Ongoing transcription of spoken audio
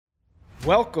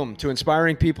Welcome to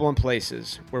Inspiring People and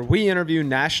Places, where we interview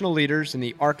national leaders in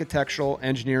the architectural,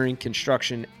 engineering,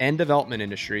 construction, and development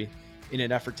industry in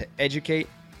an effort to educate,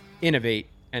 innovate,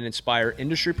 and inspire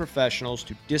industry professionals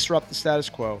to disrupt the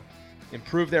status quo,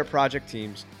 improve their project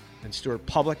teams, and steward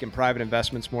public and private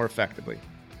investments more effectively.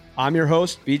 I'm your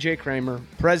host, BJ Kramer,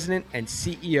 President and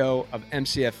CEO of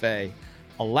MCFA.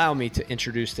 Allow me to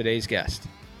introduce today's guest.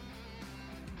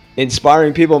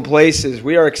 Inspiring People and Places,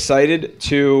 we are excited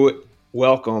to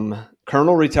welcome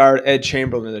Colonel Retired Ed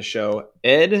Chamberlain to the show.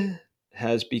 Ed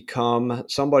has become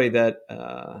somebody that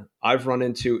I've run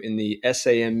into in the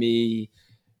SAME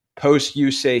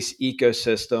post-USACE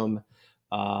ecosystem.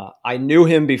 I knew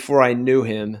him before I knew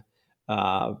him,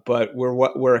 but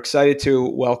we're excited to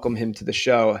welcome him to the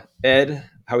show. Ed,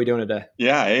 how are we doing today?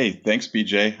 Yeah, hey, thanks,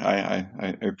 BJ.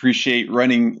 I appreciate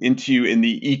running into you in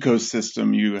the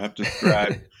ecosystem you have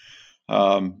described.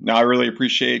 Now, I really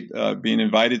appreciate being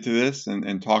invited to this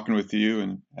and talking with you,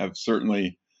 and have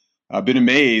certainly been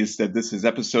amazed that this is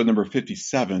episode number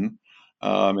 57,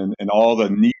 and all the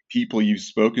neat people you've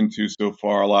spoken to so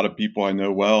far. A lot of people I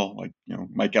know well, like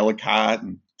Mike Ellicott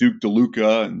and Duke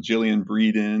DeLuca and Jillian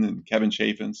Breeden and Kevin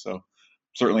Chafin. So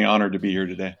certainly honored to be here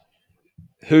today.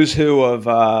 Who's who of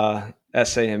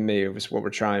SAME was what we're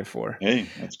trying for. Hey,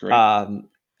 that's great.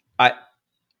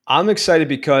 I'm excited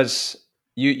because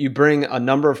you bring a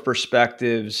number of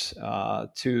perspectives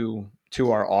to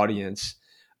our audience,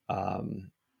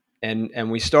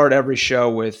 and we start every show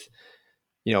with,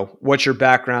 what's your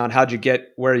background? How'd you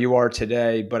get where you are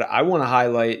today? But I want to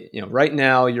highlight, right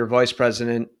now you're Vice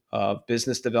President of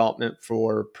Business Development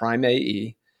for Prime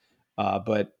AE,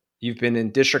 but you've been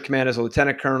in District Command as a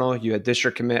Lieutenant Colonel. You had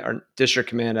District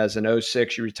Command as an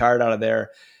 06. You retired out of there.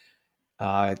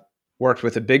 Worked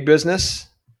with a big business.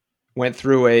 Went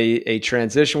through a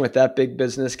transition with that big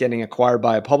business, getting acquired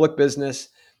by a public business,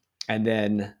 and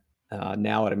then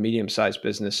now at a medium-sized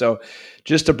business. So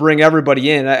just to bring everybody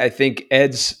in, I think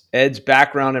Ed's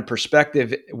background and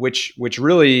perspective, which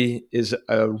really is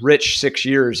a rich 6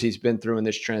 years he's been through in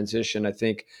this transition, I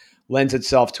think lends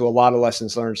itself to a lot of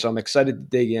lessons learned. So I'm excited to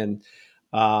dig in.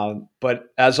 But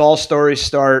as all stories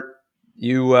start,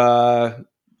 you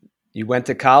went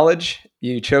to college,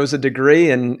 you chose a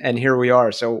degree, and here we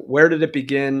are. So where did it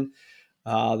begin?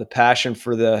 The passion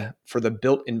for the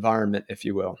built environment, if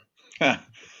you will. In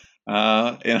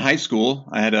high school,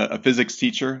 I had a physics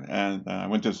teacher, and I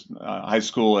went to high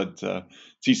school at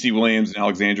T.C. Williams in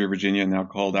Alexandria, Virginia, now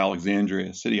called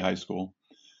Alexandria City High School.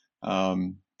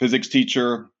 Physics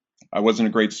teacher. I wasn't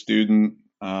a great student.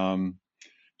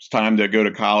 It's time to go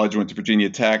to college. Went to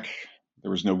Virginia Tech. There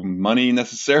was no money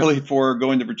necessarily for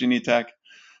going to Virginia Tech.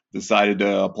 Decided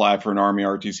to apply for an Army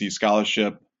ROTC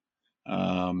scholarship.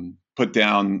 Put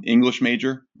down English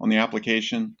major on the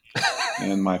application.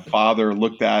 And my father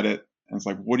looked at it and was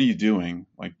like, "What are you doing?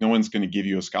 Like, no one's going to give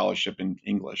you a scholarship in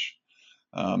English."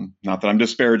 Not that I'm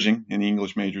disparaging any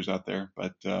English majors out there,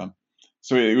 but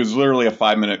so it was literally a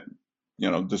 5-minute,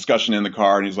 discussion in the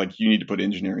car. And he's like, "You need to put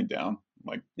engineering down." I'm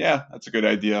like, "Yeah, that's a good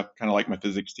idea." Kind of like my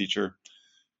physics teacher.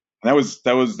 And that was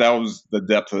the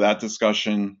depth of that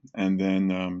discussion. And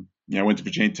then, I went to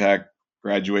Virginia Tech,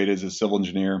 graduated as a civil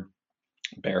engineer,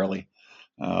 barely,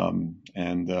 and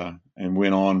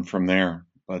went on from there.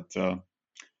 But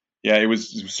it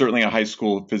was certainly a high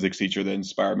school physics teacher that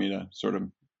inspired me to sort of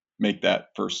make that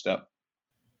first step.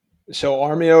 So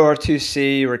Army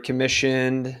ROTC, you were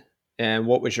commissioned, and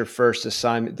what was your first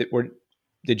assignment?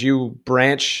 Did you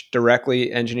branch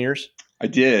directly engineers? I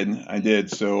did.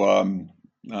 So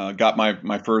got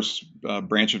my first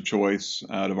branch of choice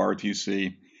out of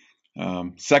ROTC.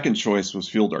 Second choice was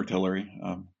field artillery,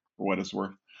 for what it's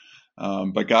worth.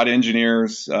 But got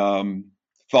engineers.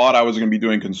 Thought I was going to be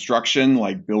doing construction,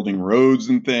 like building roads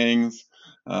and things.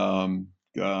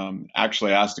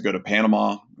 Actually asked to go to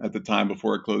Panama at the time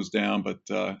before it closed down, but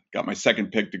got my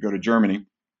second pick to go to Germany.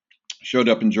 Showed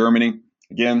up in Germany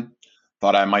again.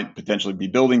 Thought I might potentially be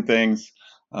building things,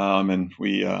 and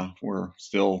we were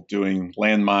still doing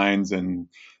landmines and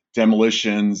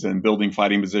demolitions and building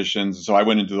fighting positions. So I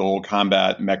went into the whole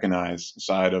combat mechanized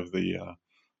side of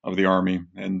the Army,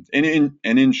 and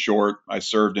in short, I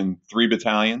served in 3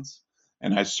 battalions,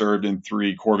 and I served in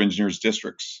 3 Corps of Engineers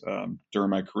districts during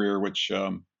my career, which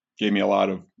gave me a lot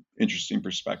of interesting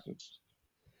perspectives.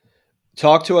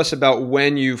 Talk to us about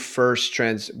when you first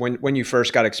when you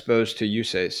first got exposed to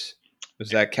USACE. Was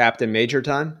that Captain Major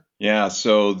time? Yeah.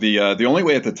 So the only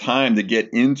way at the time to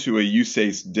get into a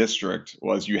USACE district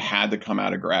was you had to come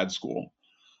out of grad school.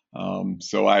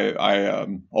 So I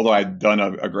although I'd done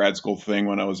a grad school thing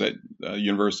when I was at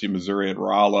University of Missouri at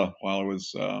Rolla while I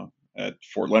was at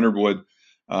Fort Leonard Wood,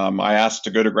 I asked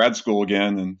to go to grad school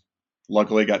again, and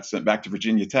luckily got sent back to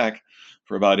Virginia Tech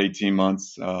for about 18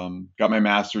 months. Got my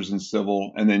master's in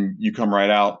civil, and then you come right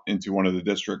out into one of the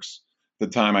districts. At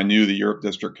the time, I knew the Europe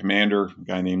district commander, a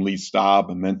guy named Lee Staub,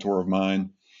 a mentor of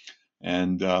mine,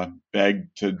 and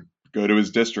begged to go to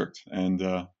his district.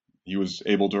 And he was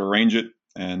able to arrange it,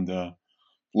 and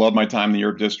loved my time in the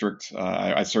Europe district.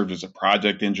 I served as a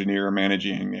project engineer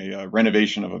managing a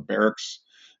renovation of a barracks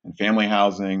and family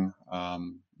housing,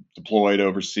 deployed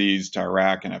overseas to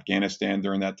Iraq and Afghanistan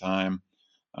during that time,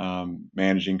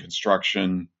 managing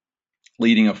construction,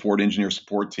 leading a Ford engineer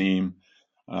support team.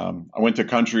 I went to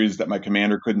countries that my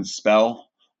commander couldn't spell,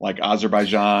 like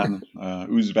Azerbaijan,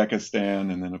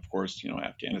 Uzbekistan, and then, of course,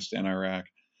 Afghanistan, Iraq.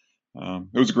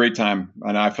 It was a great time,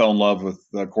 and I fell in love with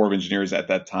the Corps of Engineers at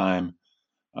that time,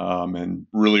 and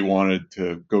really wanted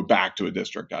to go back to a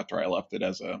district after I left it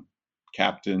as a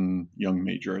captain, young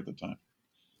major at the time.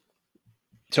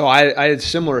 So I had a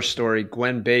similar story.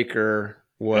 Gwen Baker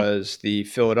was the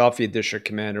Philadelphia district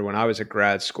commander when I was at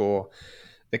grad school.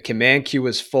 The command queue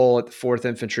was full at the 4th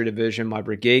Infantry Division. My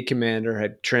brigade commander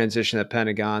had transitioned to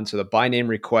Pentagon, so the by name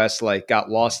request got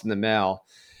lost in the mail.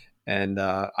 And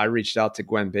I reached out to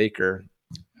Gwen Baker.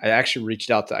 I actually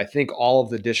reached out to, I think, all of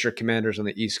the district commanders on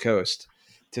the East Coast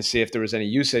to see if there was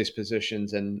any USACE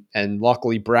positions. And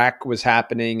luckily BRAC was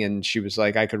happening, and she was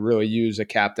like, I could really use a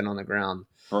captain on the ground.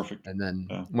 Perfect. And then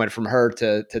went from her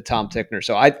to Tom Tickner.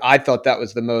 So I thought that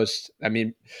was the most,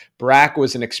 BRAC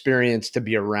was an experience to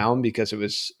be around because it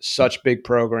was such big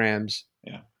programs.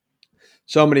 Yeah.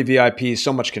 So many VIPs,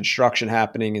 so much construction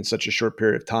happening in such a short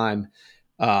period of time.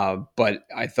 But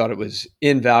I thought it was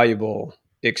invaluable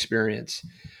experience.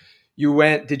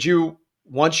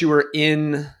 Once you were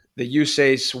in the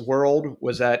USACE world,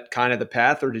 was that kind of the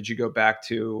path, or did you go back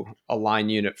to a line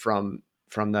unit from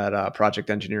that project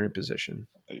engineering position?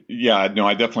 Yeah, no,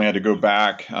 I definitely had to go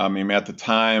back. At the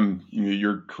time,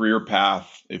 your career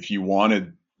path, if you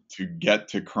wanted to get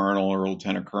to colonel or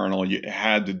lieutenant colonel, you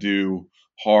had to do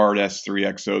hard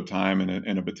S3XO time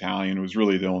in a battalion. It was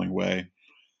really the only way.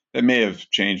 It may have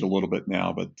changed a little bit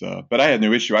now, but I had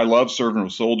no issue. I love serving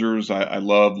with soldiers. I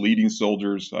love leading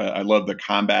soldiers. I love the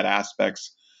combat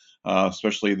aspects,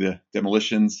 especially the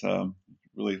demolitions.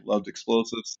 Really loved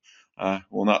explosives.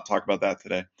 We'll not talk about that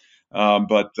today.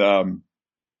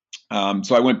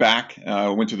 So I went back,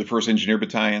 went to the 1st Engineer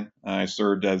Battalion. I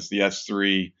served as the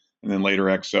S3 and then later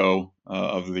XO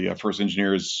of the 1st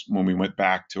Engineers when we went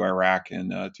back to Iraq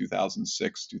in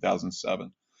 2006,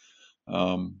 2007.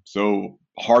 So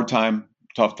hard time,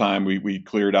 tough time. We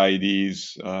cleared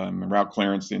IEDs, route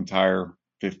clearance the entire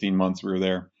 15 months we were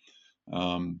there.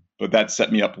 But that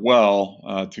set me up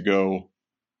well to go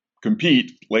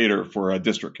compete later for a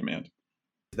district command.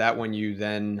 Is that when you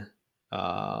then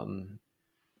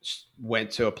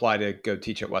went to apply to go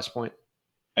teach at West Point?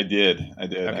 I did.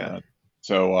 Okay.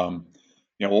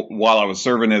 While I was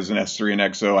serving as an S3 and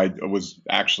XO,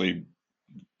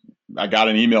 I got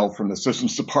an email from the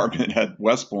systems department at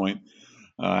West Point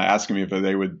asking me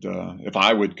if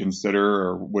I would consider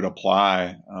or would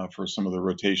apply for some of the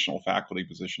rotational faculty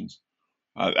positions.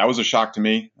 That was a shock to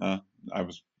me. I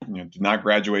did not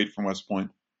graduate from West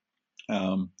Point,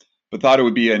 but thought it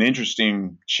would be an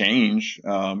interesting change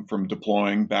from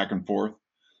deploying back and forth.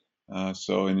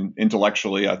 So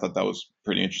intellectually, I thought that was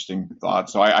pretty interesting thought.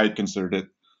 So I considered it,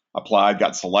 applied,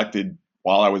 got selected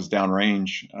while I was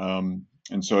downrange.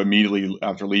 And so immediately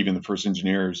after leaving the 1st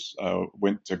Engineers,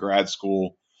 went to grad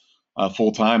school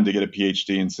full time to get a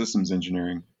PhD in systems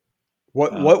engineering.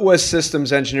 What was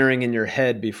systems engineering in your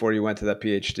head before you went to that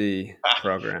PhD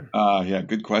program? Yeah,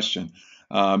 good question.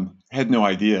 Had no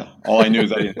idea. All I knew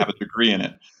is I didn't have a degree in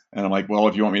it. And I'm like, well,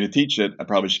 if you want me to teach it, I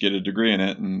probably should get a degree in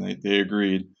it. And they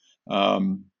agreed. I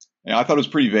thought it was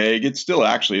pretty vague. It still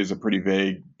actually is a pretty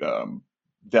vague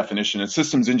definition. And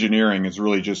systems engineering is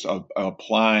really just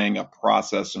applying a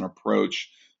process and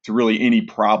approach to really any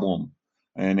problem.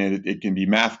 And it can be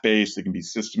math-based, it can be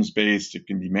systems-based, it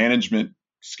can be management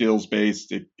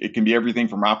skills-based. It can be everything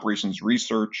from operations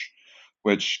research,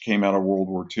 which came out of World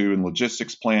War II, and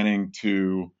logistics planning,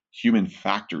 to human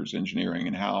factors engineering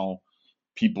and how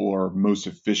people are most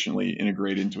efficiently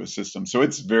integrated into a system. So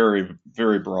it's very,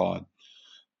 very broad.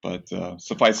 But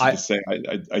suffice it to say,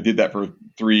 I did that for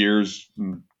 3 years,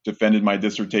 and defended my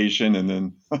dissertation, and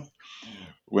then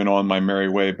went on my merry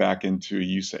way back into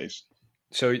USACE.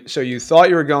 So you thought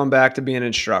you were going back to being an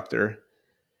instructor.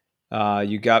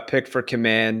 You got picked for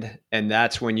command, and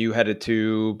that's when you headed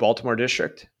to Baltimore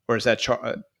District, or is that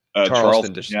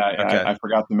Charleston District? Yeah, okay. I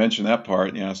forgot to mention that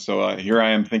part. Yeah, so here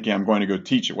I am thinking I'm going to go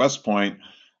teach at West Point.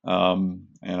 And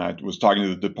I was talking to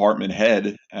the department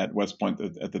head at West Point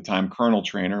at the time, Colonel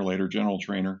Trainer, later General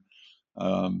Trainer.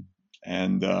 Um,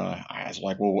 I was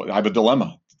like, well, I have a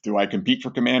dilemma. Do I compete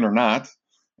for command or not?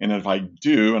 And if I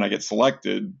do and I get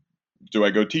selected, do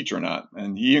I go teach or not?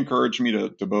 And he encouraged me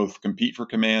to both compete for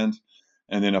command,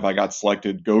 and then if I got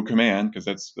selected, go command, because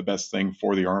that's the best thing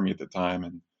for the Army at the time.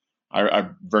 And I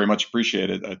very much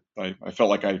appreciate it. I felt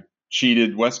like I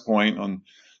cheated West Point on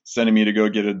sending me to go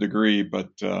get a degree, but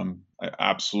I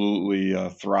absolutely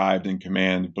thrived in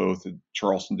command, both at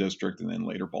Charleston District and then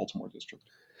later Baltimore District.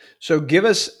 So give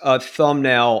us a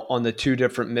thumbnail on the two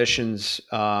different missions,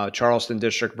 Charleston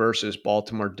District versus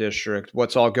Baltimore District.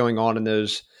 What's all going on in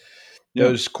those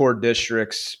Yeah, core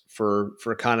districts for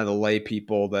kind of the lay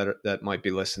people that might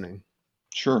be listening?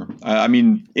 sure. I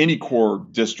mean, any core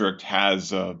district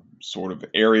has a sort of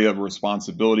area of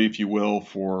responsibility, if you will,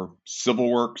 for civil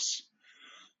works,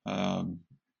 um,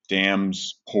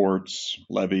 dams, ports,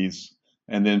 levees,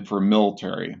 and then for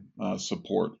military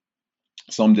support.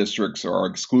 Some districts are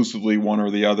exclusively one or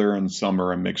the other, and some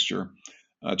are a mixture.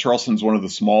 Charleston's one of the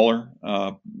smaller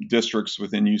districts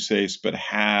within USACE, but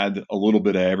had a little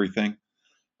bit of everything.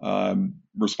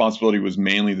 Responsibility was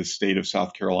mainly the state of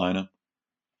South Carolina.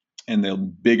 And the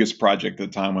biggest project at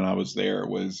the time when I was there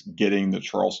was getting the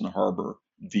Charleston Harbor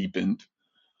deepened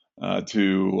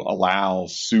to allow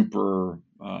super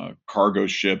cargo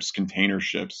ships, container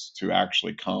ships, to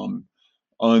actually come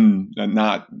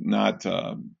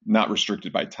not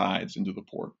restricted by tides into the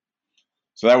port.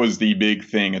 So that was the big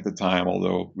thing at the time.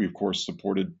 Although we of course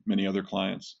supported many other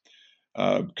clients.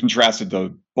 Contrasted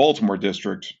to Baltimore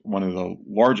District, one of the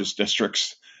largest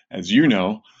districts, as you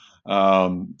know,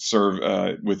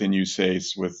 serve within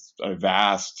USACE with a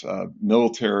vast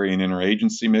military and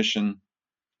interagency mission,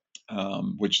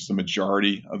 which is the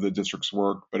majority of the district's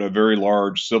work, but a very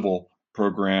large civil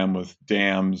program with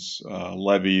dams,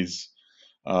 levees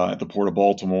at the Port of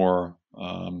Baltimore.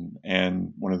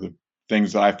 And one of the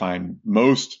things that I find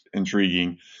most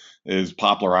intriguing is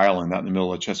Poplar Island out in the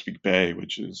middle of Chesapeake Bay,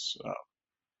 which is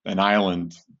an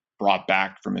island brought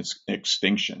back from its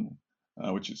extinction,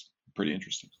 which is pretty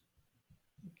interesting.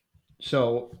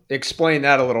 So explain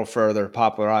that a little further,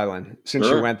 Poplar Island, since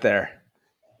you Sure. went there.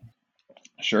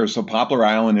 Sure. So Poplar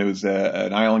Island, it was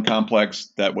an island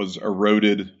complex that was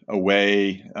eroded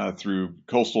away through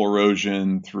coastal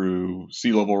erosion, through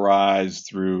sea level rise,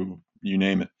 through you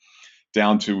name it,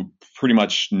 down to pretty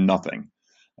much nothing.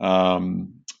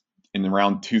 Um, in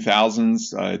around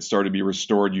 2000s, it started to be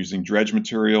restored using dredge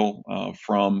material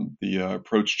from the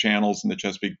approach channels in the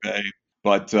Chesapeake Bay.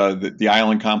 But the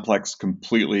island complex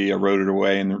completely eroded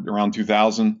away in around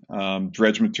 2000.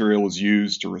 Dredge material was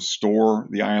used to restore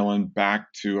the island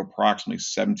back to approximately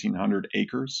 1,700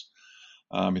 acres.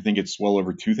 I think it's well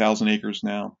over 2,000 acres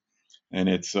now. And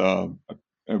it's a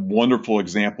wonderful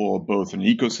example of both an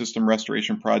ecosystem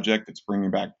restoration project that's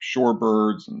bringing back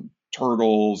shorebirds and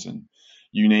turtles and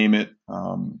you name it,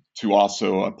 to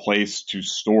also a place to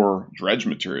store dredge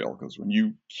material. Because when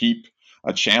you keep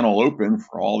a channel open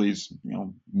for all these,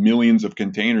 millions of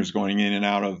containers going in and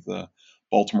out of the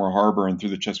Baltimore Harbor and through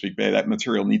the Chesapeake Bay, that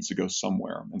material needs to go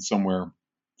somewhere and somewhere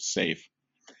safe.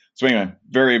 So anyway,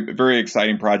 very, very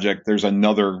exciting project. There's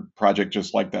another project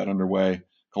just like that underway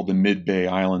called the Mid Bay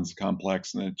Islands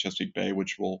Complex in the Chesapeake Bay,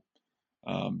 which will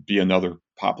be another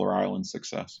Poplar Island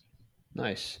success.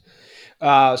 Nice.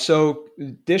 So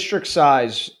district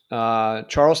size,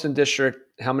 Charleston District,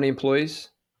 how many employees?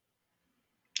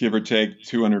 Give or take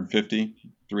 250,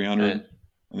 300, And and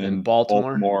in then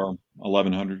Baltimore? Baltimore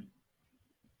 1,100.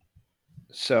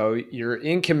 So you're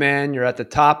in command, you're at the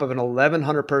top of an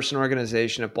 1,100 person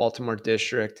organization at Baltimore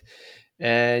District,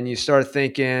 and you start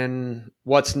thinking,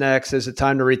 what's next? Is it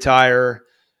time to retire?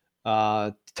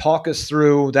 Talk us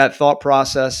through that thought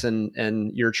process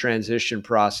and your transition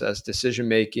process, decision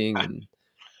making,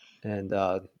 and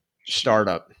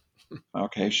startup.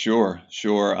 Okay, sure,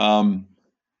 sure.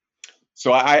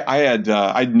 So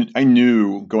I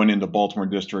knew going into Baltimore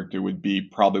District it would be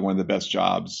probably one of the best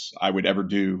jobs I would ever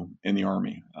do in the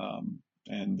Army,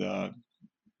 and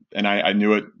I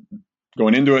knew it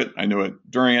going into it, I knew it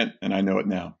during it, and I know it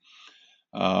now.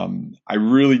 I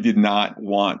really did not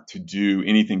want to do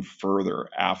anything further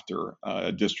after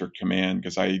a district command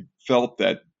because I felt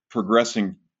that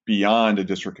progressing beyond a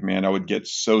district command, I would get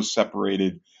so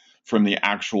separated from the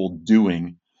actual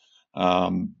doing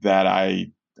that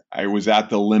I was at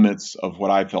the limits of what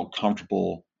I felt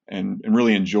comfortable and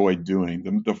really enjoyed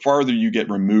doing. The farther you get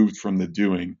removed from the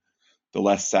doing, the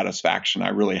less satisfaction I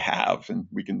really have, and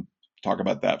we can talk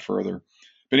about that further.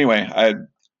 But anyway,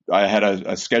 I had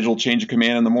a scheduled change of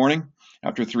command in the morning,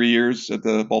 after 3 years at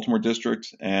the Baltimore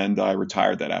District, and I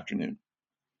retired that afternoon.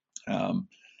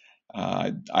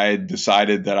 I had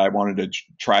decided that I wanted to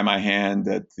try my hand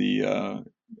at the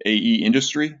AE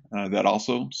industry that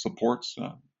also supports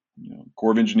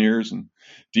Corps of Engineers and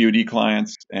DoD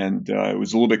clients, and it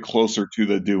was a little bit closer to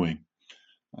the doing.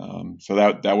 So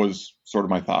that was sort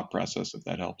of my thought process, if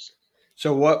that helps.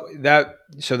 So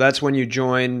that's when you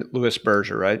joined Louis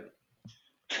Berger, right?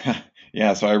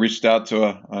 Yeah, so I reached out to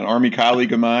an Army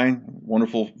colleague of mine,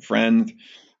 wonderful friend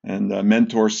and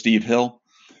mentor, Steve Hill.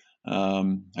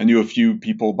 I knew a few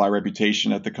people by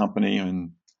reputation at the company,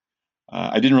 and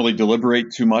I didn't really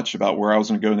deliberate too much about where I was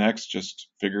going to go next. Just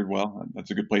figured, well,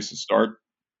 that's a good place to start.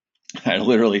 I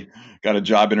literally got a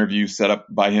job interview set up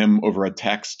by him over a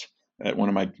text at one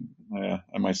of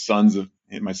my sons.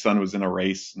 My son was in a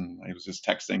race, and I was just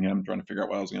texting him, trying to figure out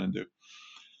what I was going to do.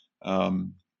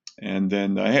 And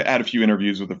then I had a few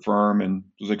interviews with the firm and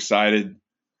was excited.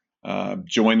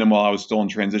 Joined them while I was still on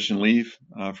transition leave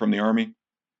from the Army.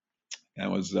 I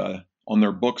was on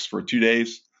their books for 2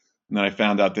 days. And then I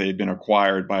found out they had been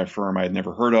acquired by a firm I had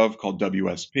never heard of called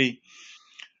WSP.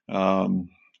 A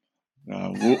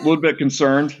little bit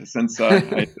concerned since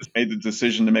I just made the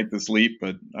decision to make this leap,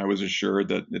 but I was assured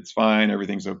that it's fine,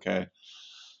 everything's okay.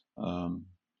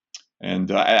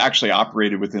 And I actually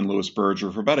operated within Louis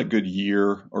Berger for about a good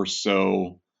year or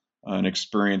so, and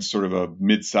experienced sort of a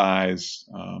mid-size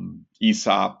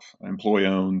ESOP,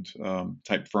 employee-owned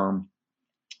type firm,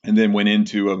 and then went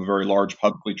into a very large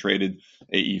publicly traded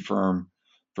AE firm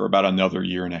for about another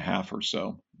year and a half or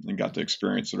so, and got to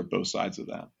experience sort of both sides of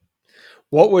that.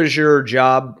 What was your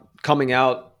job coming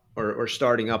out or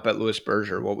starting up at Louis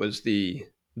Berger? What was the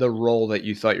role that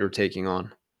you thought you were taking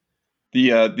on?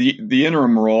 The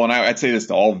interim role, and I'd say this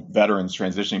to all veterans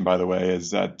transitioning, by the way,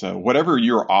 is that whatever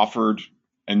you're offered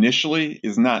initially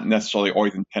is not necessarily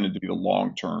always intended to be the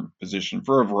long-term position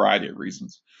for a variety of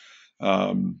reasons.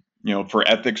 For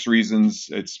ethics reasons,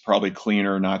 it's probably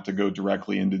cleaner not to go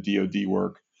directly into DoD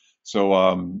work. So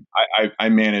I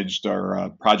managed our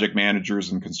project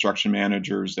managers and construction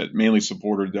managers that mainly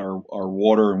supported our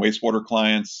water and wastewater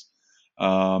clients.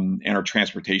 And our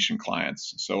transportation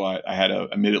clients. So I had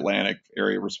a mid-Atlantic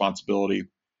area responsibility,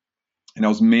 and I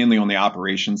was mainly on the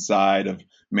operations side of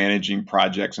managing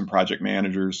projects and project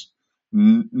managers,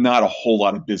 not a whole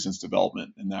lot of business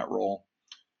development in that role.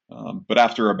 But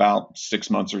after about 6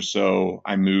 months or so,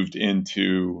 I moved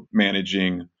into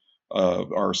managing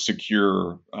our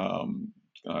secure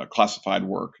classified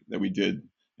work that we did,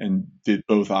 and did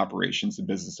both operations and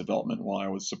business development while I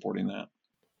was supporting that.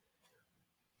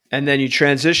 And then you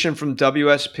transition from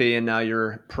WSP, and now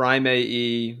your Prime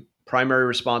AE primary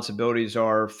responsibilities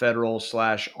are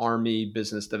federal/Army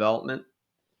business development.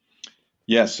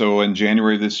 Yeah. So in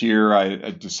January of this year,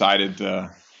 I decided,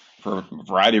 for a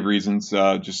variety of reasons,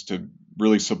 just to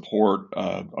really support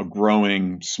a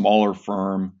growing smaller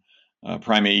firm.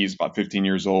 Prime AE is about 15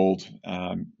 years old.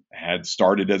 Had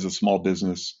started as a small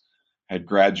business, had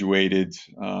graduated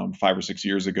 5 or 6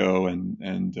 years ago,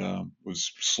 and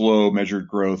was slow, measured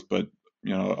growth, but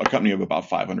a company of about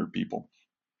 500 people.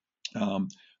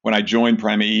 When I joined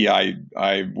Prime AE,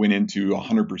 I went into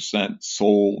 100%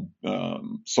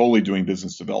 solely doing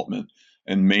business development,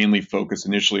 and mainly focused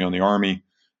initially on the Army,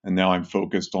 and now I'm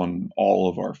focused on all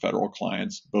of our federal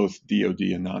clients, both DoD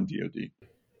and non-DoD.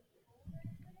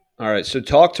 All right. So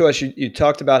talk to us. You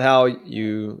talked about how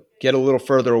you get a little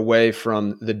further away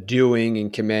from the doing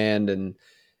in command, and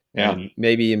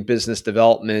maybe in business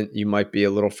development, you might be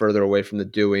a little further away from the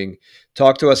doing.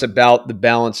 Talk to us about the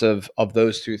balance of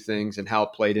those two things and how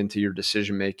it played into your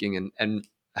decision making, and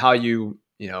how you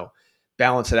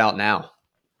balance it out now.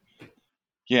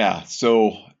 Yeah.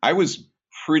 So I was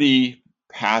pretty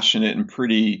passionate and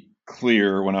pretty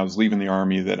clear when I was leaving the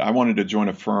Army that I wanted to join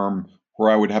a firm where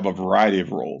I would have a variety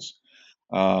of roles,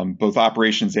 both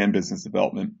operations and business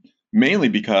development, mainly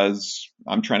because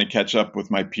I'm trying to catch up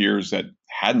with my peers that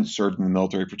hadn't served in the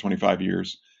military for 25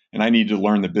 years, and I need to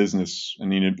learn the business and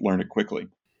need to learn it quickly.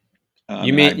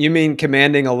 You mean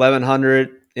commanding 1,100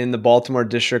 in the Baltimore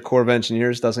District Corps of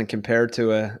Engineers doesn't compare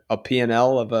to a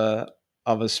P&L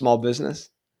of a small business?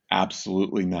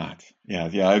 Absolutely not. Yeah.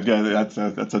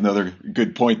 That's another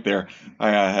good point there.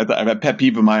 I have a pet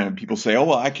peeve of mine when people say, "Oh,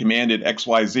 well, I commanded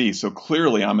XYZ, so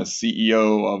clearly I'm a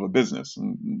CEO of a business."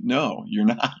 And no, you're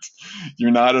not.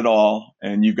 You're not at all,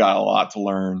 and you've got a lot to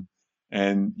learn,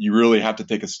 and you really have to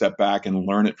take a step back and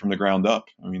learn it from the ground up.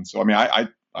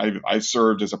 I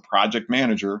served as a project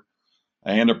manager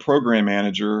and a program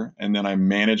manager, and then I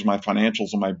managed my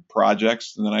financials of my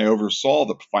projects, and then I oversaw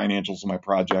the financials of my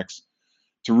projects.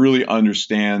 to really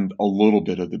understand a little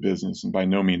bit of the business. And by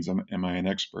no means am I an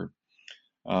expert.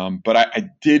 But I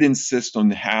did insist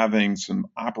on having some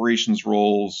operations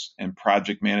roles and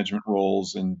project management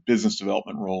roles and business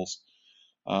development roles,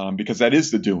 because that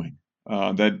is the doing.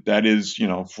 That is,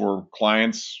 for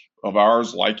clients of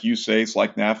ours, like USACE,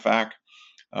 like NAVFAC,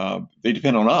 they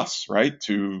depend on us, right,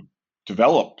 to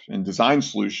develop and design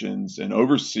solutions and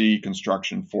oversee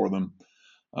construction for them.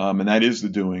 And that is the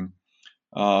doing.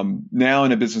 Now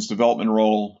in a business development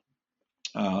role,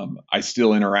 I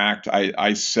still interact.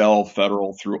 I sell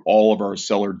federal through all of our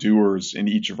seller doers in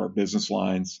each of our business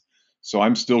lines. So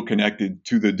I'm still connected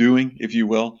to the doing, if you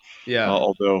will. Yeah.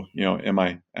 Although, am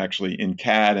I actually in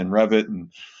CAD and Revit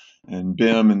and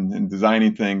BIM and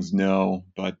designing things? No,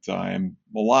 but I'm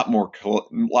a lot more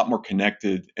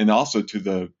connected, and also to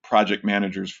the project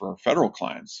managers for our federal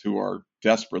clients who are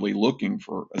desperately looking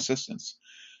for assistance.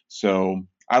 So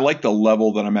I like the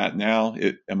level that I'm at now.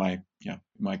 Am I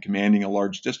commanding a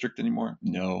large district anymore?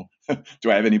 No. Do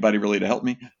I have anybody really to help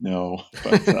me? No.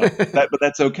 But but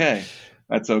that's okay.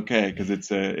 That's okay, because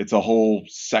it's a whole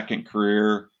second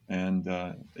career, and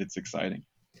it's exciting.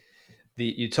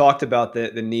 You talked about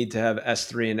the need to have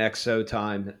S3 and XO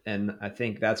time, and I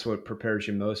think that's what prepares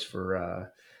you most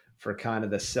for kind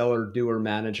of the seller doer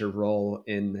manager role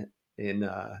in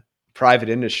private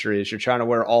industry. Is you're trying to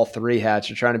wear all three hats.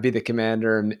 You're trying to be the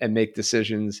commander and make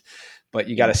decisions, but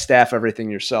you got to staff everything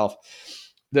yourself.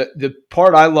 The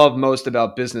part I love most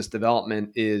about business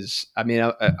development is, I mean,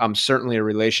 I'm certainly a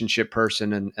relationship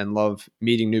person and love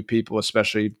meeting new people,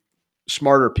 especially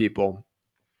smarter people.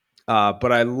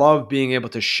 But I love being able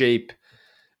to shape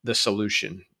the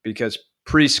solution, because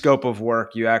pre-scope of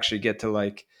work, you actually get to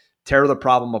like tear the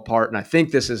problem apart. And I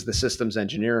think this is the systems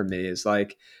engineer in me, is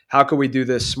like, how can we do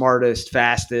this smartest,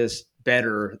 fastest,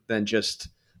 better than just,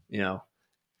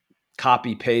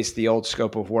 copy paste the old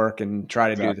scope of work and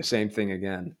try to do the same thing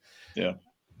again. Yeah.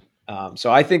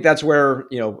 So I think that's where,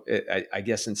 I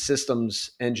guess in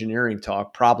systems engineering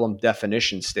talk, problem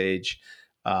definition stage,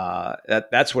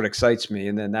 that's what excites me.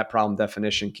 And then that problem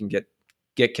definition can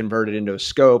get converted into a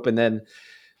scope. And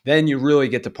then you really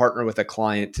get to partner with a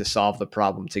client to solve the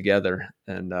problem together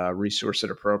and resource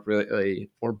it appropriately,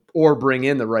 or bring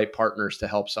in the right partners to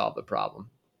help solve the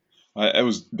problem. It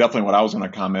was definitely what I was going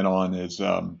to comment on is,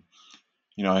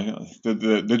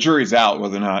 the jury's out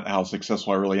whether or not how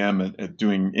successful I really am at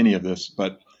doing any of this.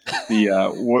 But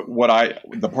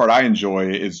the part I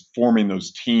enjoy is forming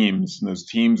those teams and those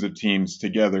teams of teams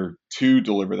together to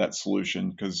deliver that solution.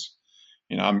 Because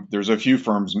there's a few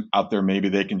firms out there, maybe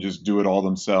they can just do it all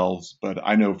themselves. But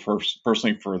I know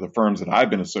personally for the firms that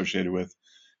I've been associated with,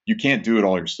 you can't do it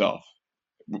all yourself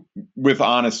with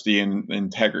honesty and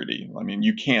integrity. I mean,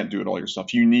 you can't do it all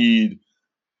yourself. You need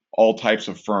all types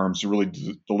of firms to really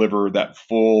deliver that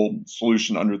full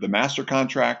solution under the master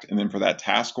contract. And then for that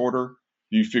task order,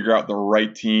 you figure out the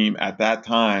right team at that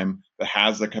time that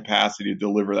has the capacity to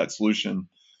deliver that solution.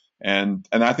 And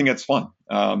I think that's fun.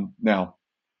 Now,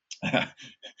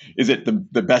 is it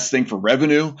the best thing for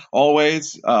revenue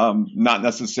always? Not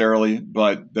necessarily,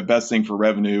 but the best thing for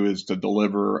revenue is to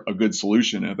deliver a good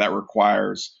solution. If that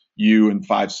requires you and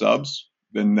 5 subs,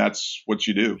 then that's what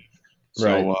you do.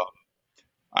 Right. So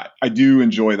I do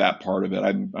enjoy that part of it.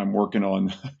 I'm working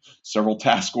on several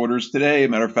task orders today.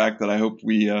 Matter of fact, that I hope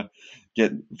we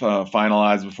get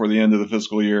finalized before the end of the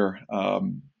fiscal year.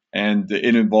 And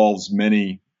it involves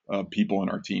many people in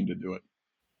our team to do it.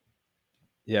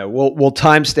 Yeah, we'll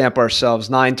timestamp ourselves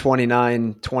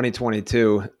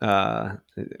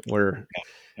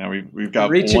 9/29/2022. We've got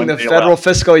reaching the federal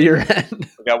fiscal year end.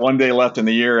 We've got 1 day left in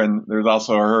the year, and there's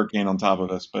also a hurricane on top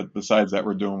of us. But besides that,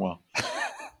 we're doing well.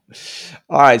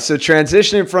 All right. So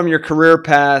transitioning from your career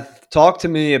path, talk to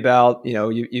me about,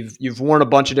 you've worn a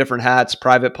bunch of different hats,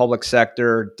 private, public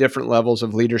sector, different levels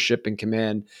of leadership and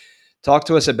command. Talk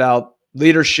to us about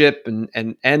leadership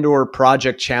and or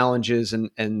project challenges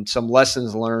and some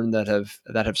lessons learned that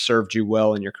have served you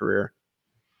well in your career.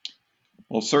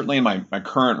 Well, certainly in my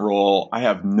current role, I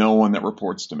have no one that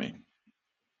reports to me.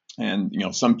 And,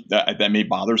 some that may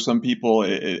bother some people.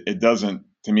 It doesn't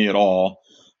to me at all.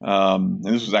 And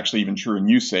this was actually even true in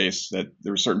USACE, that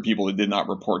there were certain people that did not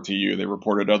report to you. They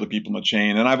reported to other people in the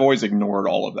chain. And I've always ignored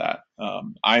all of that.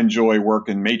 I enjoy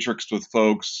working matrixed with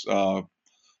folks,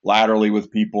 laterally with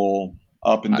people,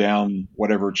 up and down,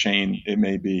 whatever chain it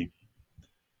may be.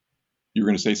 You were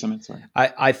going to say something? Sorry.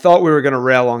 I thought we were going to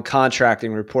rail on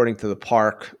contracting reporting to the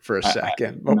park for a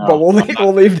second, but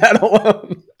we'll leave that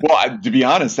alone. Well, to be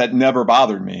honest, that never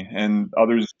bothered me, and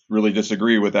others really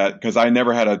disagree with that, because I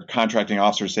never had a contracting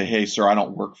officer say, "Hey, sir, I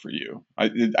don't work for you." I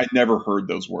never heard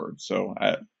those words. So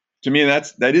to me,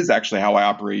 that is actually how I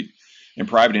operate in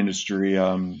private industry.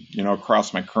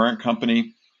 Across my current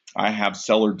company, I have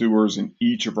seller doers in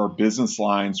each of our business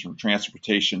lines, from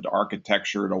transportation to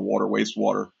architecture to water,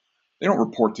 wastewater. They don't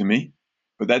report to me,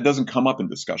 but that doesn't come up in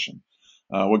discussion.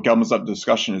 What comes up in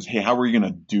discussion is, hey, how are we going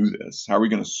to do this? How are we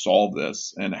going to solve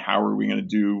this? And how are we going to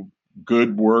do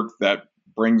good work that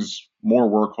brings more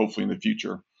work, hopefully, in the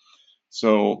future?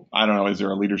 So I don't know, is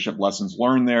there a leadership lessons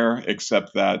learned there,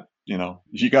 except that,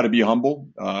 you got to be humble.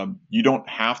 You don't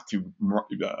have to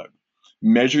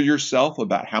measure yourself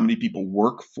about how many people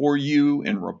work for you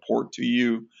and report to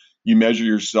you. You measure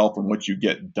yourself on what you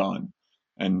get done,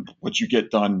 and what you get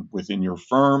done within your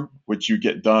firm, what you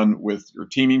get done with your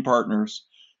teaming partners.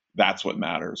 That's what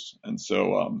matters. And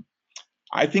so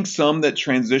I think some that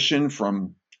transition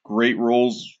from great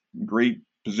roles, great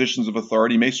positions of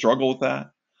authority may struggle with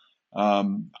that.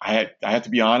 I have to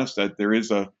be honest that there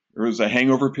was a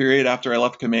hangover period after I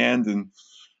left command and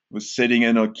was sitting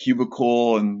in a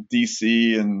cubicle in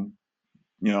DC, and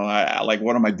I like,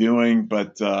 what am I doing?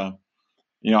 But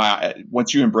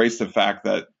once you embrace the fact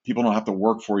that people don't have to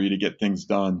work for you to get things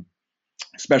done,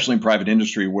 especially in private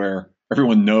industry where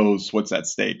everyone knows what's at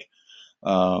stake,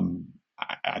 I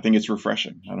think it's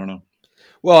refreshing. I don't know.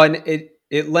 Well, and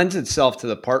it lends itself to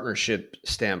the partnership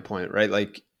standpoint, right?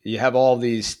 Like, you have all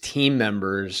these team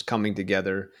members coming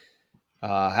together,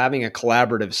 having a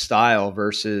collaborative style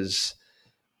versus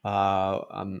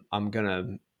I'm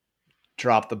gonna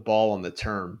drop the ball on the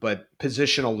term, but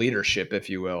positional leadership,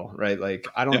 if you will, right? Like,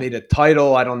 I don't need a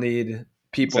title. I don't need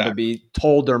people to be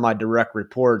told they're my direct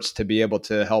reports to be able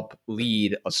to help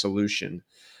lead a solution.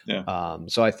 Yeah.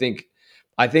 So I think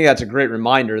that's a great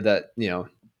reminder that,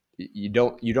 you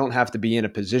don't have to be in a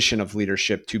position of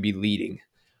leadership to be leading.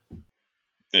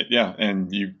 Yeah.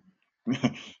 And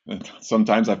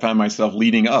sometimes I find myself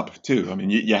leading up too. I mean,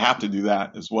 you have to do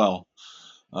that as well.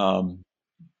 That's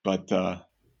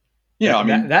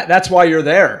why you're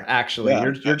there. Actually,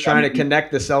 yeah, you're trying to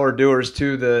connect the seller doers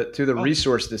to the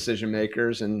resource decision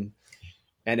makers and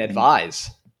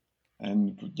advise.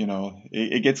 And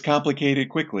it gets complicated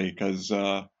quickly because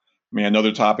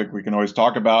another topic we can always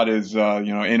talk about is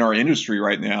in our industry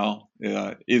right now,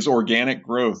 is organic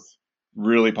growth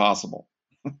really possible?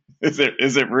 Is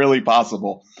it really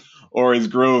possible, or is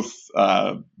growth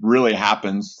really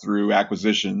happens through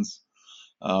acquisitions?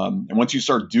 And once you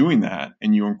start doing that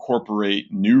and you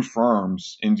incorporate new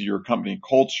firms into your company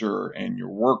culture and your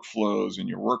workflows and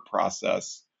your work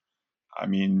process, I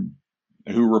mean,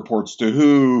 who reports to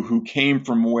who came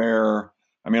from where?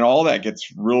 I mean, all that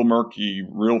gets real murky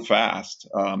real fast.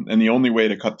 And the only way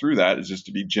to cut through that is just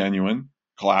to be genuine,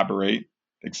 collaborate,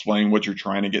 explain what you're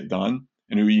trying to get done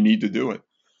and who you need to do it.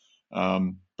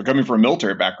 But coming from a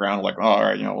military background, like, all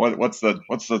right, what's the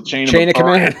chain of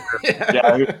command?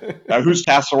 Who's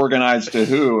task organized to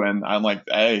who? And I'm like,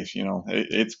 hey,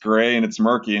 it's gray and it's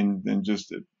murky, and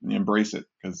just embrace it,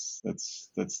 because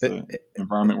that's the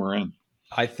environment we're in.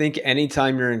 I think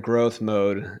anytime you're in growth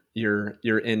mode, you're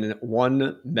in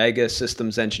one mega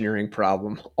systems engineering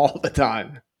problem all the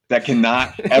time that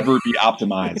cannot ever be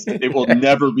optimized. It will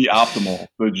never be optimal.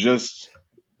 But just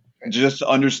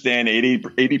understand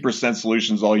 80%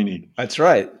 solutions all you need. That's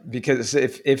right. Because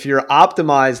if you're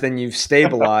optimized, then you've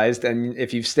stabilized. And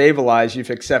if you've stabilized, you've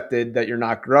accepted that you're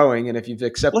not growing. And if you've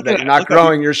accepted that you're not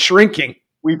growing, you're shrinking.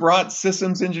 We brought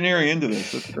systems engineering into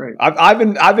this. That's great.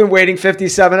 I've been waiting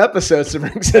 57 episodes to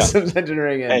bring systems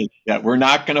engineering in. Hey, we're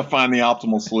not going to find the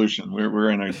optimal solution. We're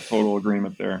in a total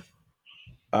agreement there.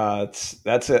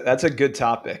 That's a good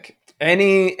topic.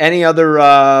 Any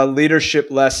other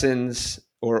leadership lessons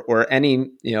or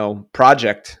any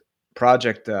project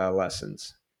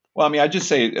lessons? Well, I mean, I just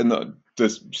say to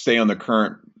stay on the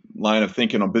current line of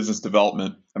thinking on business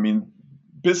development. I mean,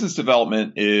 business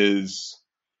development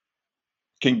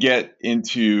can get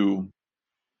into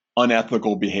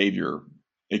unethical behavior.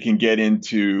 It can get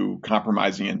into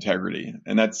compromising integrity.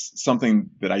 And that's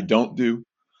something that I don't do.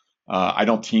 I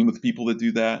don't team with people that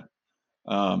do that.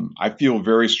 I feel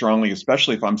very strongly,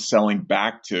 especially if I'm selling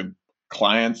back to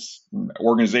clients,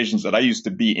 organizations that I used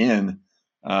to be in,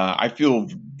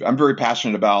 I'm very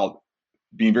passionate about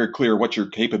being very clear what your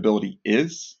capability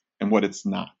is and what it's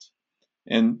not.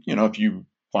 And, if you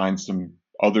find some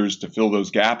others to fill those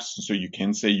gaps, so you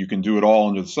can say you can do it all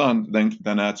under the sun, then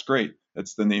that's great.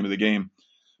 That's the name of the game.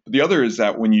 But the other is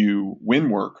that when you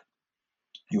win work,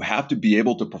 you have to be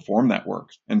able to perform that work.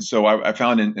 And so I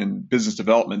found in business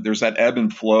development, there's that ebb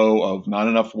and flow of not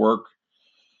enough work,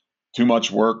 too much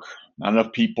work, not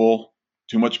enough people,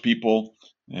 too much people.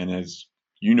 And as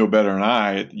you know better than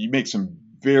I, you make some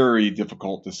very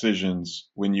difficult decisions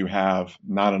when you have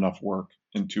not enough work.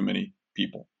 in too many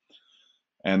people.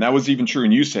 And that was even true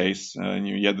in USACE.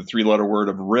 You had the 3-letter word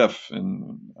of RIF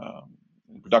and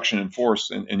reduction in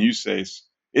force in USACE.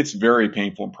 It's very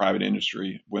painful in private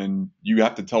industry when you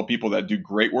have to tell people that do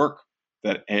great work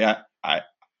that, hey,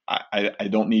 I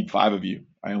don't need 5 of you.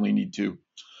 I only need 2.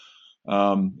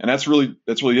 And that's really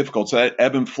difficult. So that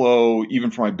ebb and flow,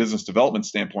 even from my business development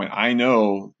standpoint, I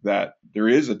know that there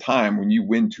is a time when you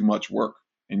win too much work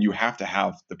and you have to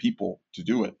have the people to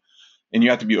do it. And you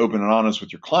have to be open and honest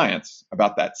with your clients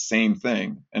about that same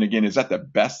thing. And again, is that the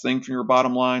best thing for your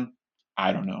bottom line?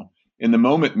 I don't know. In the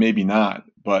moment, maybe not,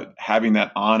 but having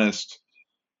that honest,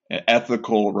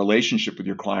 ethical relationship with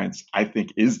your clients, I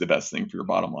think is the best thing for your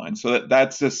bottom line. So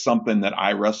that's just something that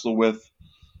I wrestle with.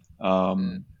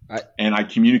 And I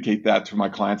communicate that to my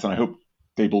clients, and I hope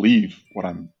they believe what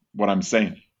I'm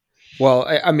saying. Well,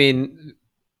 I mean,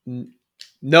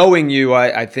 knowing you,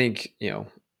 I think,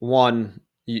 one,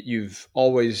 you've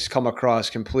always come across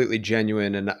completely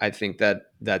genuine, and I think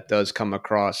that does come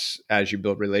across as you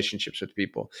build relationships with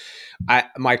people.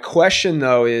 My question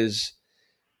though is,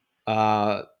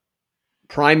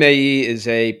 Prime AE is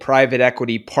a private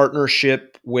equity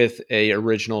partnership with a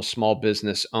original small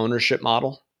business ownership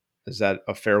model. Is that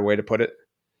a fair way to put it?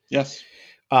 Yes.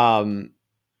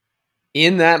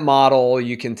 In that model,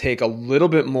 you can take a little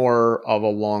bit more of a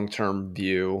long-term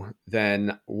view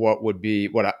than what would be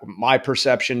my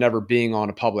perception, never being on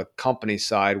a public company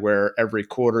side, where every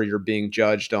quarter you're being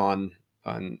judged on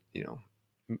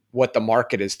what the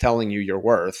market is telling you you're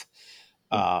worth.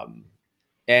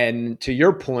 And to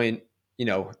your point,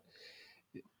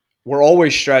 we're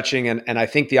always stretching, and I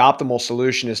think the optimal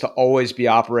solution is to always be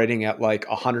operating at like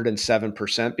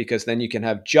 107%, because then you can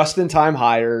have just-in-time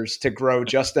hires to grow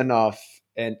just enough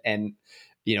and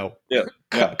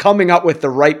coming up with the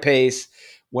right pace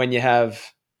when you have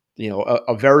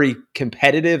a very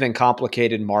competitive and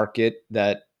complicated market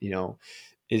that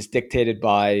is dictated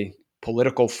by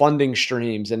political funding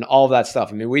streams and all that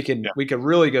stuff. I mean, we could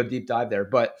really go deep dive there,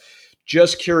 but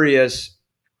just curious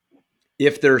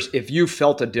if you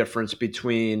felt a difference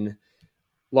between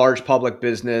large public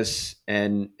business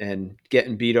and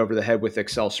getting beat over the head with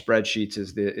Excel spreadsheets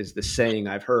is the saying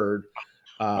I've heard,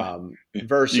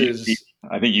 versus.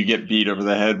 I think you get beat over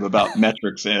the head about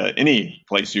metrics any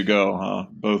place you go,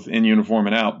 both in uniform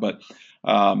and out. But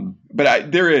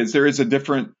there's a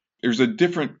different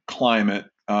climate.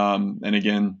 And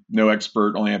again, no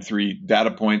expert, only have 3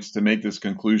 data points to make this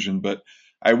conclusion, but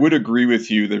I would agree with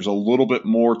you. There's a little bit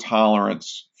more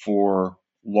tolerance for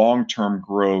long-term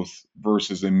growth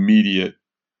versus immediate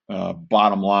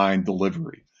bottom line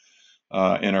delivery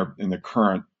in the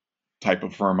current type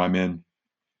of firm I'm in.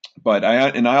 But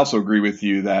I also agree with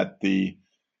you that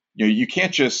you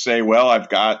can't just say, well, I've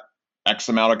got X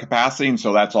amount of capacity, and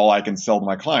so that's all I can sell to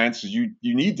my clients. You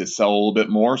need to sell a little bit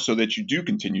more so that you do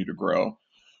continue to grow,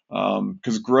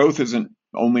 because growth isn't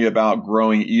only about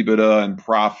growing EBITDA and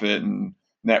profit and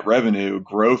net revenue.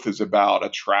 Growth is about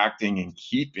attracting and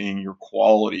keeping your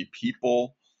quality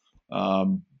people,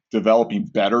 developing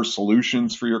better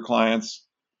solutions for your clients.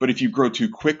 But if you grow too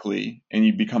quickly and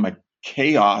you become a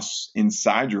chaos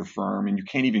inside your firm and you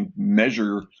can't even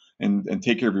measure and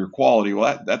take care of your quality,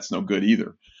 well, that's no good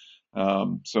either.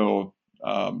 So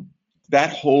that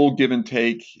whole give and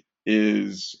take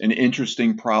is an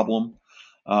interesting problem.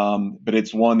 But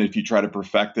it's one that if you try to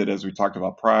perfect it, as we talked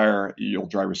about prior, you'll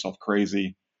drive yourself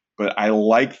crazy. But I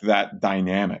like that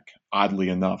dynamic, oddly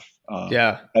enough.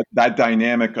 That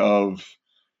dynamic of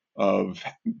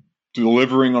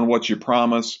delivering on what you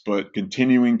promise, but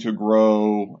continuing to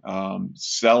grow,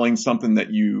 selling something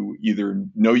that you either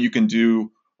know you can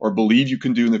do or believe you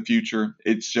can do in the future.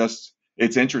 It's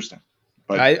interesting.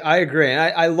 But I agree. And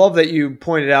I love that you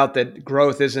pointed out that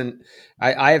growth isn't,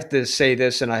 I have to say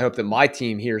this, and I hope that my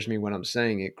team hears me when I'm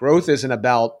saying it. Growth isn't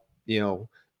about,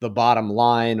 the bottom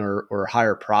line or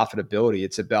higher profitability.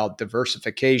 It's about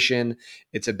diversification.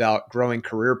 It's about growing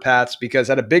career paths,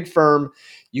 because at a big firm,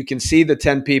 you can see the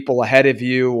 10 people ahead of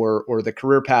you or the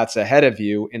career paths ahead of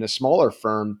you. In a smaller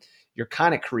firm, you're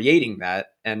kind of creating that.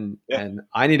 And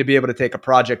I need to be able to take a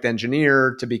project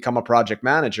engineer to become a project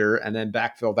manager and then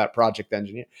backfill that project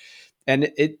engineer.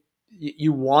 And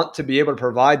you want to be able to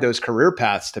provide those career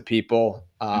paths to people.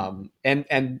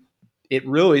 And it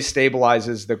really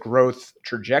stabilizes the growth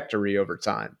trajectory over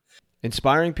time.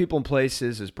 Inspiring People and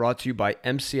Places is brought to you by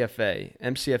MCFA.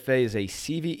 MCFA is a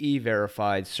CVE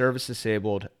verified, service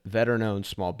disabled, veteran owned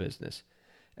small business.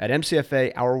 At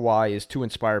MCFA, our why is to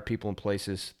inspire people and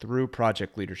places through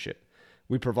project leadership.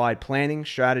 We provide planning,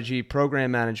 strategy,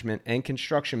 program management, and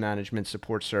construction management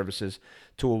support services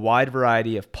to a wide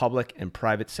variety of public and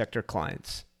private sector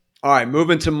clients. All right,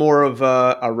 moving to more of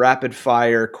a rapid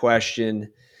fire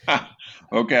question.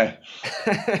 Okay.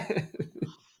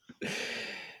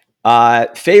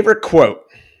 Favorite quote?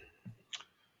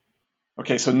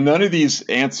 Okay, so none of these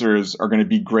answers are going to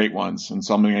be great ones, and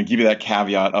so I'm going to give you that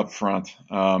caveat up front.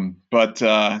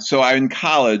 So in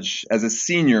college, as a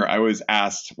senior, I was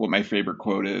asked what my favorite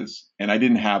quote is, and I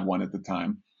didn't have one at the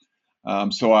time.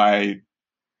 So I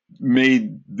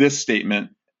made this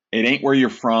statement: "It ain't where you're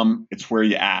from, it's where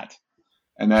you at."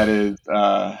 And that is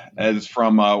as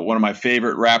from one of my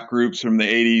favorite rap groups from the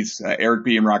 '80s, Eric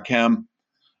B. and Rakim.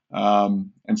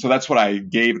 And so that's what I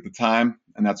gave at the time,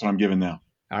 and that's what I'm giving now.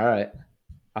 All right.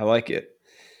 I like it.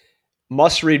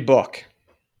 Must read book.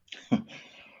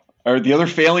 Or the other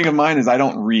failing of mine is I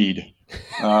don't read.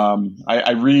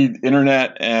 I read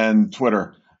internet and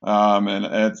Twitter,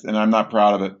 and I'm not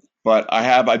proud of it. But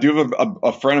I do have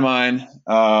a friend of mine.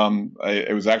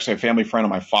 It was actually a family friend of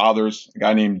my father's, a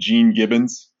guy named Gene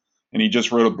Gibbons, and he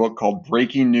just wrote a book called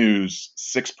Breaking News: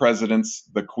 6 Presidents,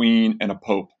 the Queen, and a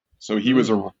Pope. So he was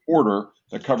a reporter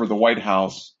that covered the White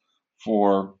House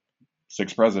for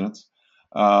 6 presidents.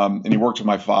 And he worked with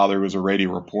my father, who was a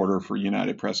radio reporter for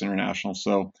United Press International.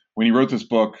 So when he wrote this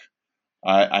book,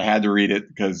 I had to read it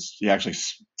because he actually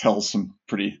tells some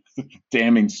pretty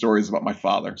damning stories about my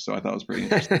father. So I thought it was pretty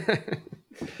interesting.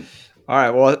 All right.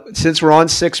 Well, since we're on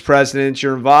 6 presidents,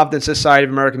 you're involved in Society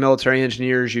of American Military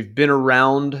Engineers. You've been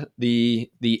around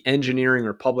the engineering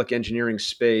or public engineering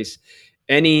space.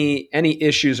 Any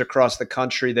issues across the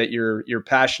country that you're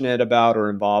passionate about or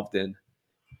involved in?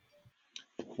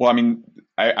 Well, I mean,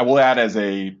 I will add, as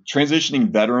a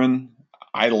transitioning veteran,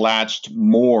 I latched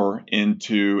more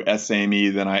into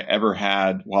SAME than I ever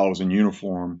had while I was in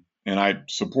uniform. And I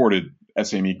supported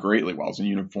SAME greatly while I was in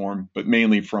uniform, but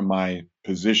mainly from my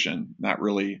position, not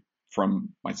really from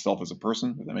myself as a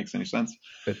person, if that makes any sense.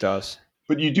 It does.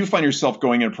 But you do find yourself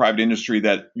going in a private industry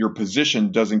that your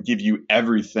position doesn't give you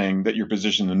everything that your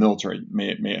position in the military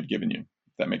may have given you,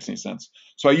 if that makes any sense.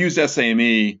 So I used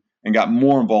SAME and got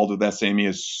more involved with SAME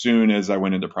as soon as I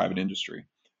went into private industry.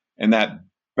 And that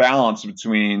balance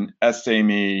between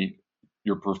SAME,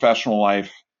 your professional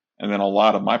life, and then a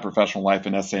lot of my professional life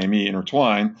and SAME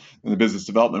intertwine in the business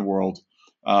development world,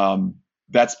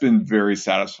 that's been very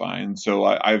satisfying. So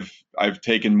I've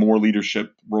taken more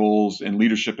leadership roles and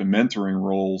leadership and mentoring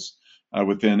roles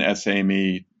within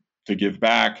SAME to give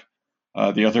back.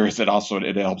 The other is that also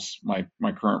it helps my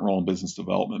current role in business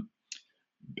development.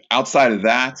 Outside of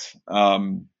that,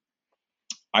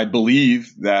 I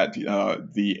believe that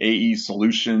the AE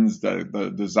solutions,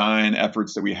 the design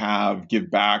efforts that we have, give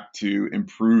back to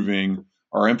improving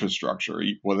our infrastructure,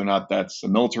 whether or not that's a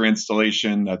military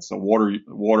installation, that's a water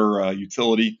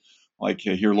utility, like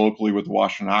here locally with the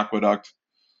Washington Aqueduct.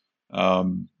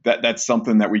 That's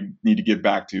something that we need to give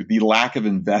back to. The lack of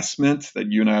investment that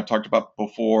you and I have talked about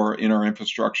before in our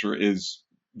infrastructure is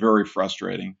very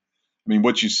frustrating. I mean,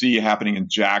 what you see happening in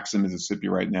Jackson, Mississippi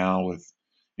right now with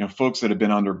folks that have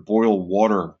been under boil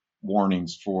water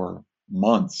warnings for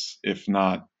months, if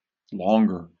not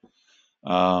longer.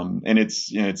 And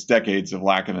it's decades of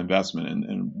lack of investment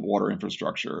in water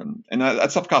infrastructure, and that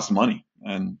stuff costs money.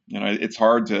 And it's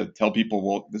hard to tell people,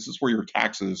 well, this is where your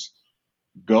taxes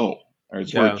go, or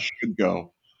it's where it should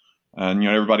go. And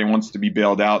everybody wants to be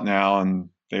bailed out now, and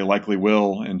they likely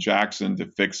will in Jackson to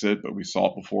fix it. But we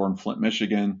saw it before in Flint,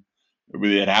 Michigan.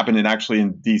 It happened actually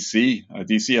in D.C.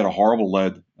 D.C. had a horrible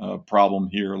lead problem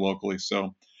here locally.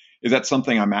 So is that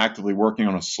something I'm actively working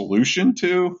on a solution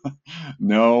to?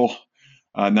 No,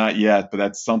 not yet. But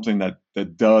that's something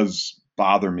that does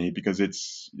bother me, because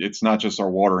it's not just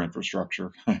our water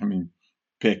infrastructure. I mean,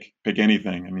 pick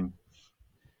anything. I mean,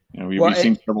 we've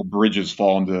seen several bridges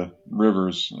fall into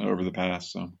rivers over the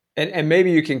past. So and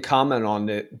maybe you can comment on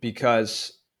it,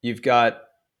 because you've got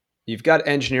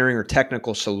engineering or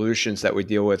technical solutions that we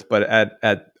deal with, but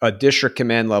at a district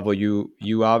command level,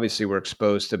 you obviously were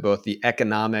exposed to both the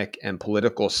economic and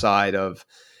political side of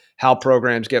how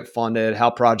programs get funded, how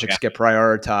projects get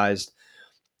prioritized.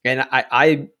 And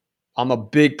I'm a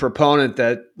big proponent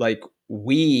that, like,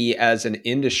 we as an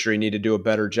industry need to do a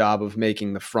better job of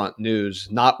making the front news,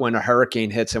 not when a hurricane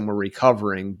hits and we're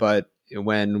recovering, but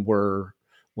when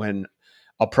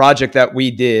a project that we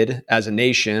did as a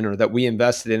nation, or that we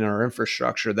invested in our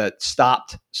infrastructure, that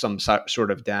stopped some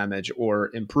sort of damage or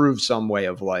improved some way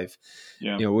of life.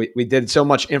 Yeah. We did so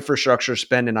much infrastructure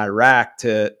spend in Iraq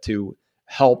to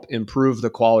help improve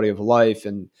the quality of life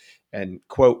and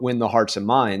quote, win the hearts and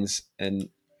minds. And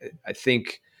I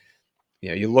think,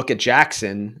 you look at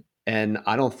Jackson, and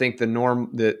I don't think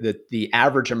the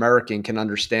average American can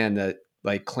understand that,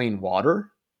 like, clean water.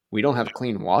 We don't have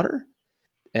clean water.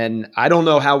 And I don't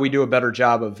know how we do a better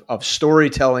job of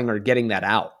storytelling or getting that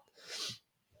out.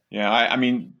 Yeah, I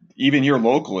mean, even here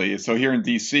locally, so here in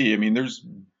DC, I mean, there's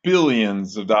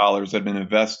billions of dollars that have been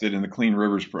invested in the Clean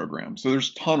Rivers program. So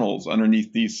there's tunnels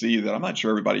underneath DC that I'm not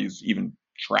sure everybody's even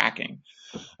tracking,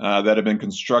 that have been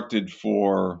constructed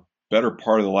for better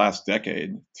part of the last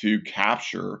decade to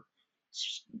capture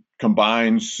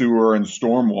combined sewer and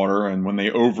stormwater. And when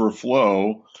they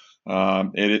overflow,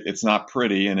 it's not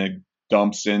pretty, and it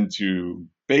dumps into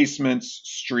basements,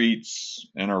 streets,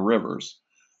 and our rivers.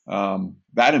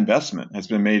 That investment has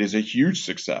been made as a huge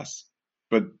success.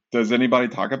 But does anybody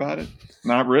talk about it?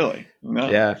 Not really. No.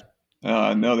 Yeah.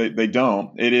 No, they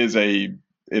don't.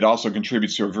 It also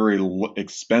contributes to a very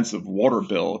expensive water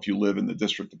bill if you live in the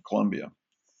District of Columbia.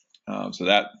 So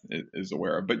that is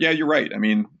aware of. But yeah, you're right. I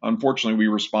mean, unfortunately, we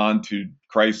respond to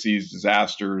crises,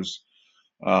 disasters,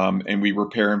 and we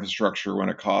repair infrastructure when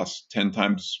it costs 10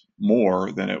 times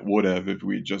more than it would have if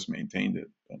we had just maintained it.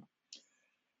 But,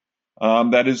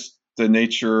 that is the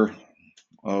nature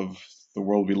of the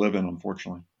world we live in,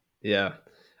 unfortunately. Yeah.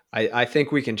 I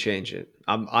think we can change it.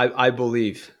 I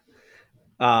believe.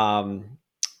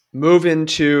 Move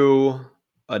into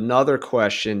another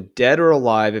question. Dead or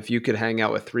alive, if you could hang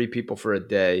out with 3 people for a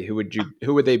day, who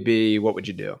would they be? What would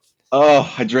you do?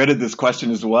 Oh, I dreaded this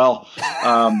question as well.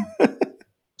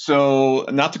 So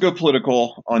not to go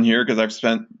political on here, because I've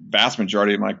spent vast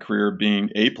majority of my career being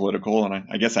apolitical, and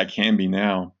I guess I can be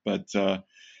now. But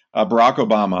Barack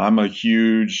Obama, I'm a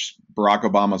huge Barack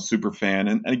Obama super fan.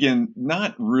 And again,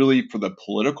 not really for the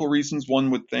political reasons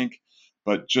one would think,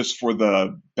 but just for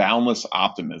the boundless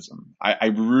optimism. I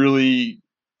really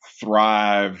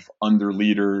thrive under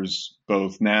leaders,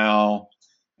 both now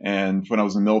and when I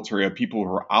was in the military, of people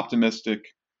who are optimistic,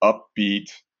 upbeat,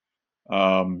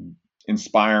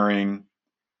 inspiring,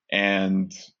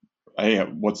 and hey,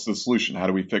 what's the solution? How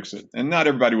do we fix it? And not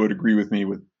everybody would agree with me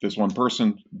with this one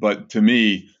person, but to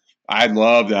me, I'd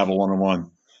love to have a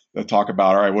one-on-one to talk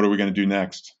about, all right, what are we going to do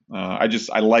next? I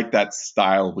like that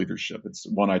style of leadership. It's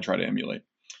one I try to emulate.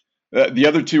 The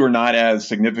other 2 are not as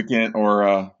significant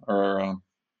or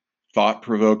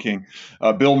thought-provoking.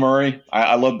 Bill Murray,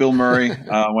 I love Bill Murray.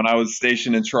 When I was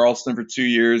stationed in Charleston for 2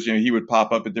 years, he would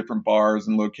pop up at different bars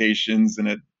and locations,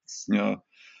 and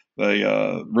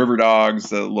the River Dogs,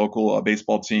 the local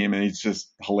baseball team, and he's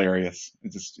just hilarious.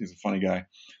 He's a funny guy.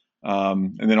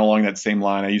 And then along that same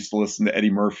line, I used to listen to Eddie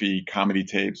Murphy comedy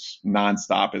tapes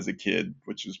nonstop as a kid,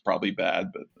 which is probably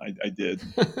bad, but I did.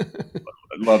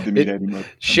 I'd love to meet Eddie Murphy.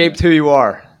 Shaped who you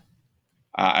are.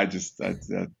 I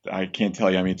can't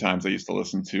tell you how many times I used to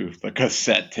listen to the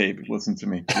cassette tape. Listen to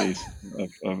me, please,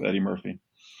 of Eddie Murphy.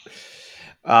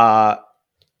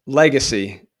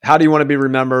 Legacy. How do you want to be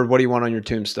remembered? What do you want on your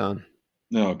tombstone?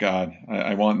 Oh God,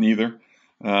 I want neither.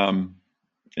 Yeah,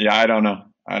 I don't know.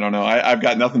 I've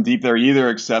got nothing deep there either,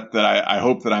 except that I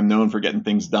hope that I'm known for getting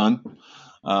things done.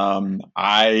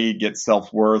 I get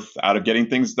self-worth out of getting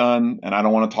things done, and I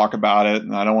don't want to talk about it,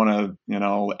 and I don't want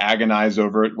to, agonize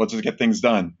over it. Let's just get things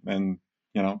done, and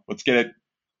let's get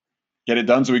it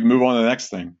done so we can move on to the next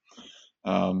thing.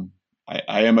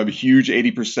 I am a huge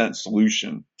 80%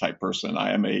 solution type person.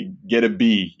 I am a get a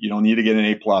B. You don't need to get an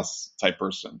A+ type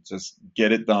person. Just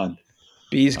get it done.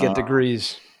 B's get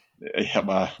degrees.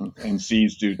 And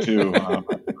C's do too. I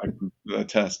can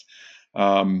attest.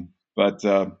 But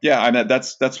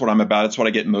that's what I'm about. It's what I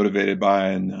get motivated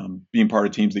by, and being part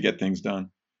of teams to get things done.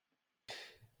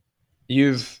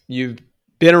 You've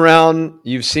been around.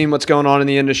 You've seen what's going on in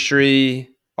the industry.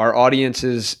 Our audience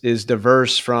is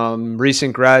diverse, from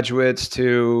recent graduates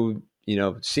to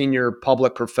senior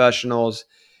public professionals.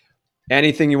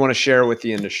 Anything you want to share with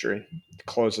the industry to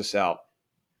close us out?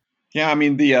 Yeah, I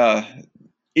mean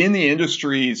in the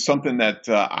industry, something that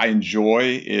I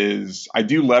enjoy is I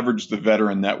do leverage the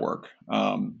veteran network.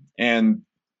 And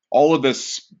all of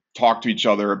us talk to each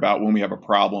other about when we have a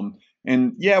problem.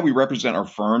 And yeah, we represent our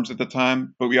firms at the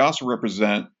time, but we also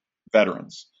represent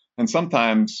veterans. And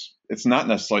sometimes it's not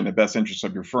necessarily in the best interest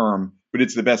of your firm, but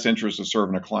it's the best interest of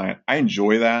serving a client. I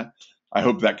enjoy that. I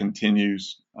hope that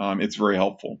continues. It's very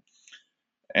helpful.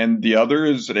 And the other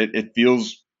is that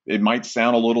it might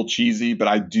sound a little cheesy, but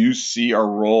I do see our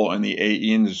role in the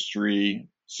AE industry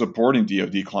supporting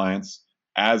DoD clients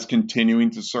as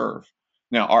continuing to serve.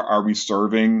 Now, are we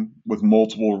serving with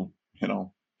multiple,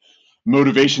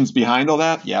 motivations behind all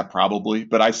that? Yeah, probably.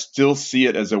 But I still see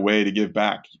it as a way to give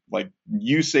back. Like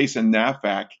USACE and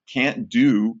NAVFAC can't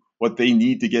do what they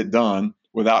need to get done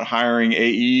without hiring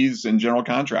AEs and general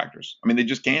contractors. I mean, they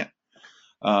just can't.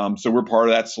 So we're part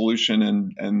of that solution,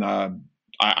 and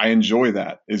I enjoy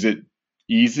that. Is it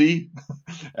easy,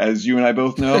 as you and I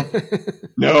both know.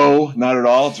 No, not at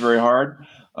all. It's very hard.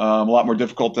 A lot more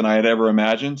difficult than I had ever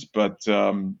imagined, but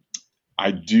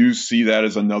I do see that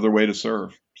as another way to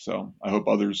serve. So I hope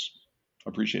others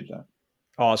appreciate that.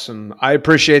 Awesome. I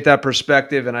appreciate that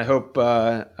perspective, and I hope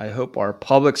our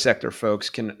public sector folks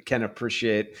can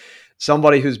appreciate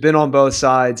somebody who's been on both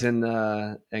sides and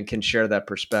can share that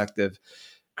perspective.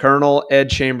 Colonel Ed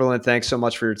Chamberlain, thanks so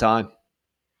much for your time.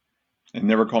 And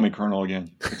never call me Colonel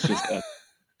again. It's just Ed.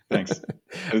 Thanks.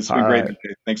 It's been great. Right.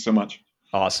 Thanks so much.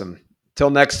 Awesome. Till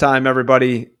next time,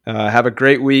 everybody. Have a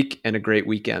great week and a great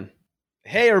weekend.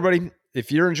 Hey, everybody.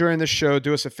 If you're enjoying this show,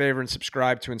 do us a favor and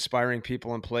subscribe to Inspiring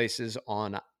People and Places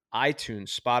on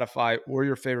iTunes, Spotify, or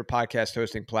your favorite podcast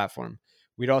hosting platform.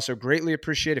 We'd also greatly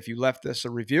appreciate if you left us a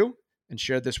review and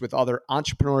shared this with other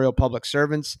entrepreneurial public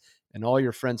servants and all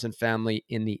your friends and family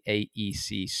in the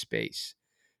AEC space.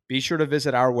 Be sure to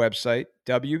visit our website,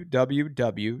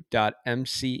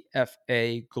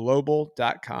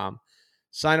 www.mcfaglobal.com.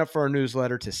 Sign up for our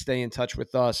newsletter to stay in touch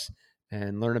with us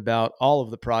and learn about all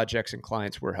of the projects and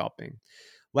clients we're helping.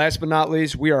 Last but not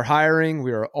least, we are hiring.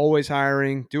 We are always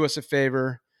hiring. Do us a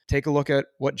favor. Take a look at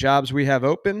what jobs we have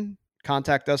open.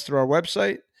 Contact us through our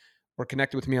website or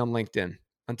connect with me on LinkedIn.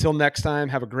 Until next time,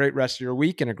 have a great rest of your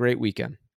week and a great weekend.